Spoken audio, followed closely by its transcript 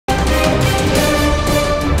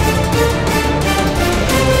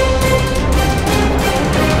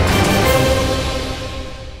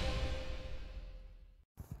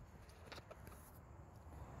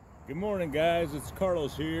morning, guys. It's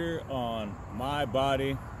Carlos here on My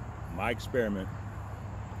Body, My Experiment.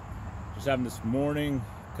 Just having this morning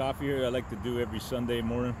coffee here I like to do every Sunday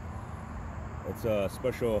morning. It's a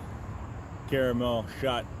special caramel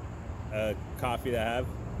shot coffee that I have.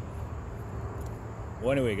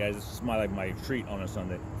 Well, anyway, guys, this is my treat on a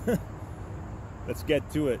Sunday. Let's get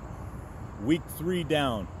to it. Week 3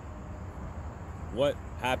 down. What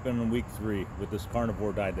happened in week 3 with this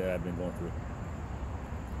carnivore diet that I've been going through?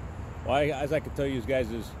 Well, as I can tell you guys,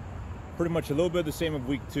 is pretty much a little bit the same of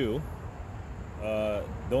week 2. The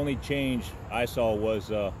only change I saw was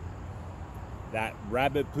that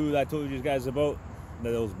rabbit poo that I told you guys about,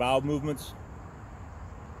 those bowel movements.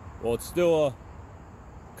 Well, it's still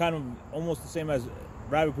kind of almost the same as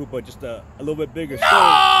rabbit poo, but just a little bit bigger. Still comes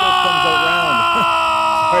out round.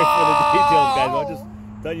 Sorry for the details, guys. I'll just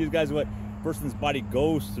tell you guys what a person's body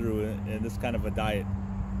goes through in this kind of a diet.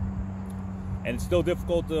 And it's still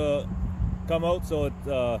difficult to come out, so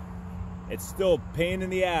it's still a pain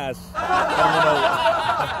in the ass coming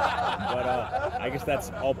out. But I guess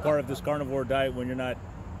that's all part of this carnivore diet when you're not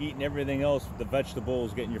eating everything else, the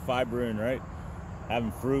vegetables, getting your fiber in, right?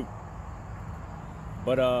 Having fruit.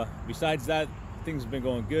 But besides that, things have been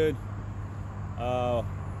going good.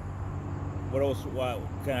 What else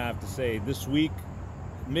can I have to say? This week,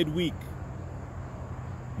 midweek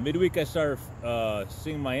I started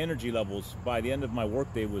seeing my energy levels by the end of my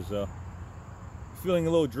workday was feeling a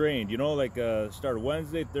little drained. You know, like started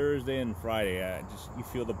Wednesday, Thursday, and Friday. You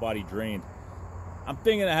feel the body drained. I'm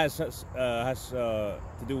thinking it has to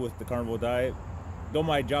do with the carnivore diet. Though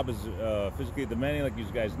my job is physically demanding, like you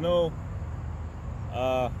guys know,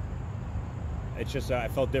 it's just I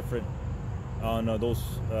felt different on those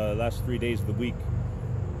last 3 days of the week.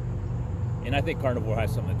 And I think carnivore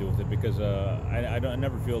has something to do with it because I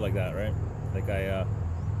never feel like that, right? Like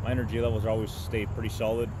my energy levels always stay pretty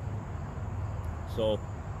solid. So,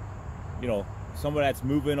 you know, somebody that's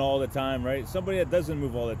moving all the time, right? Somebody that doesn't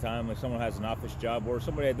move all the time, like someone has an office job, or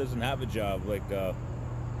somebody that doesn't have a job, like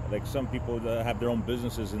some people that have their own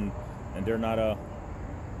businesses and they're not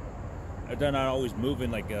always moving.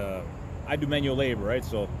 Like I do manual labor, right?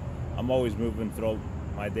 So I'm always moving throughout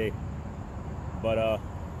my day. But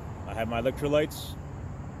I had my electrolytes,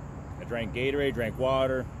 I drank Gatorade, drank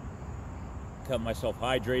water, kept myself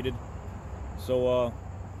hydrated. So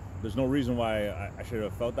there's no reason why I should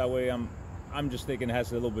have felt that way. I'm just thinking it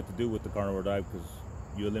has a little bit to do with the carnivore diet because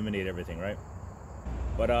you eliminate everything, right?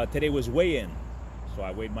 But today was weigh-in, so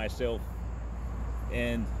I weighed myself,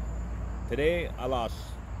 and today I lost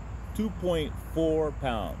 2.4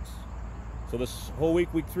 pounds. So this whole week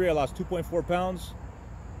 3, I lost 2.4 pounds,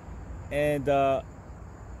 and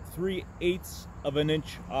 3/8 of an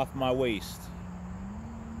inch off my waist.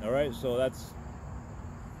 All right, so that's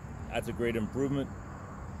a great improvement.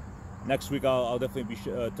 Next week I'll definitely be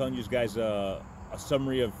telling you guys a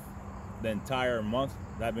summary of the entire month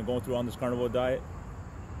that I've been going through on this carnivore diet.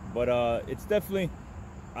 But it's definitely,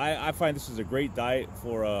 I find this is a great diet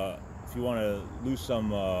for if you want to lose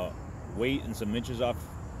some weight and some inches off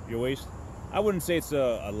your waist. I wouldn't say it's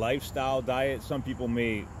a lifestyle diet. Some people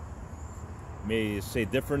may say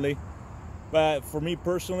differently, but for me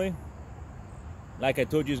personally, like I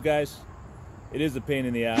told you guys, it is a pain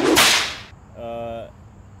in the ass.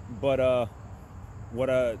 But what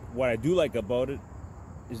I do like about it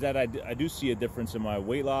is that I do see a difference in my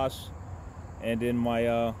weight loss and in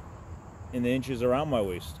my in the inches around my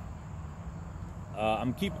waist.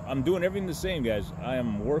 I'm doing everything the same, guys. I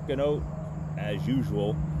am working out as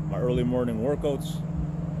usual, my early morning workouts,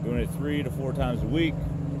 doing it 3 to 4 times a week.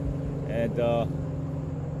 And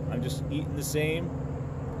I'm just eating the same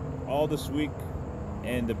all this week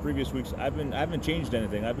and the previous weeks. I haven't changed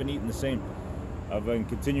anything. I've been eating the same. I've been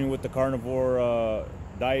continuing with the carnivore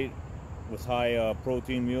diet with high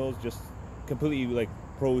protein meals, just completely like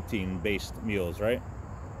protein based meals, right?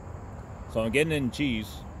 So I'm getting in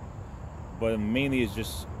cheese, but mainly is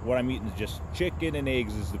just what I'm eating is just chicken and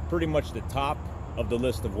eggs is pretty much the top of the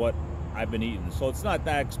list of what I've been eating. So it's not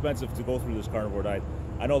that expensive to go through this carnivore diet.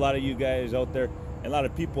 I know a lot of you guys out there, and a lot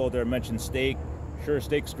of people out there mention steak. Sure,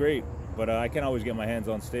 steak's great, but I can't always get my hands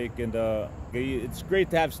on steak, and it's great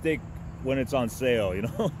to have steak when it's on sale, you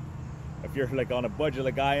know? If you're like on a budget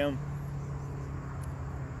like I am,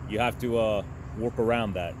 you have to work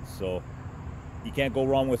around that. So you can't go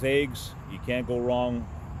wrong with eggs. You can't go wrong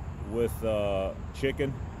with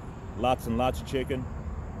chicken. Lots and lots of chicken.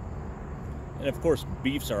 And of course,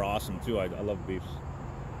 beefs are awesome too. I love beefs.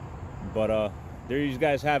 But there you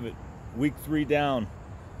guys have it. Week 3 down,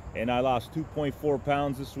 and I lost 2.4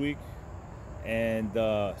 pounds this week, and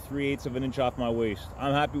 3/8 of an inch off my waist.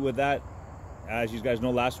 I'm happy with that. As you guys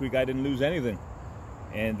know, last week I didn't lose anything,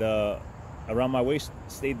 and around my waist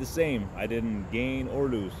stayed the same. I didn't gain or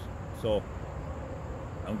lose, so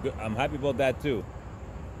I'm good. I'm happy about that too,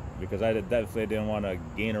 because I definitely didn't want to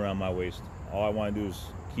gain around my waist. All I want to do is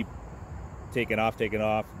keep taking off,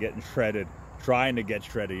 getting shredded, trying to get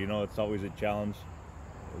shredded. You know, it's always a challenge,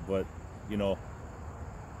 but you know,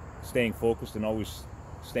 staying focused and always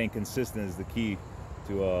staying consistent is the key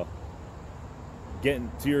to getting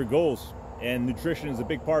to your goals. And nutrition is a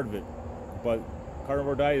big part of it, but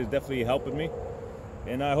carnivore diet is definitely helping me,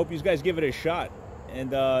 and I hope you guys give it a shot and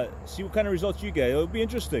see what kind of results you get. It'll be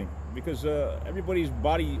interesting because everybody's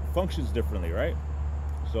body functions differently, right?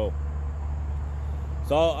 So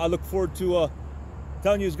I look forward to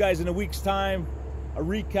telling you guys in a week's time a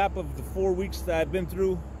recap of the 4 weeks that I've been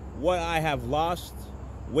through, what I have lost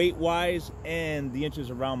weight-wise, and the inches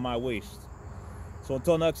around my waist. So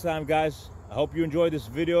until next time, guys, I hope you enjoyed this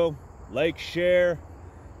video. Like, share,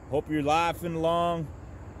 hope you're laughing along,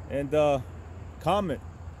 and comment.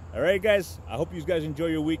 All right, guys, I hope you guys enjoy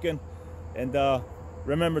your weekend, and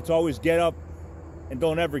remember to always get up and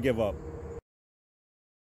don't ever give up.